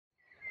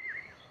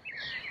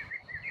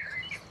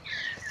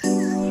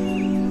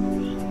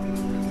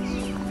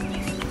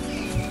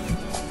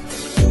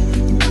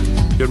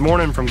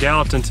morning from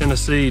Gallatin,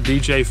 Tennessee.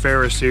 DJ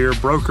Farris here,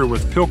 broker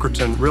with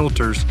Pilkerton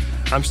Realtors.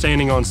 I'm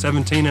standing on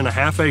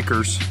 17.5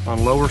 acres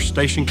on Lower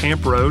Station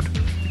Camp Road.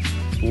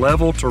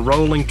 Level to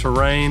rolling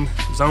terrain,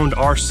 zoned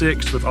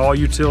R6 with all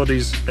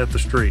utilities at the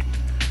street.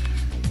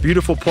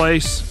 Beautiful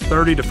place,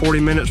 30 to 40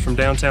 minutes from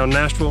downtown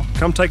Nashville.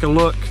 Come take a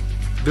look,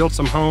 build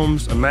some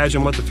homes,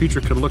 imagine what the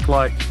future could look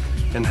like,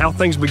 and how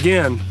things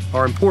begin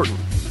are important.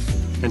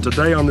 And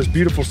today, on this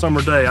beautiful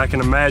summer day, I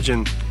can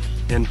imagine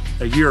in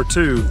a year or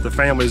two the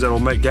families that will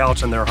make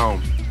Gallatin their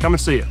home. Come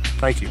and see it.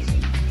 Thank you.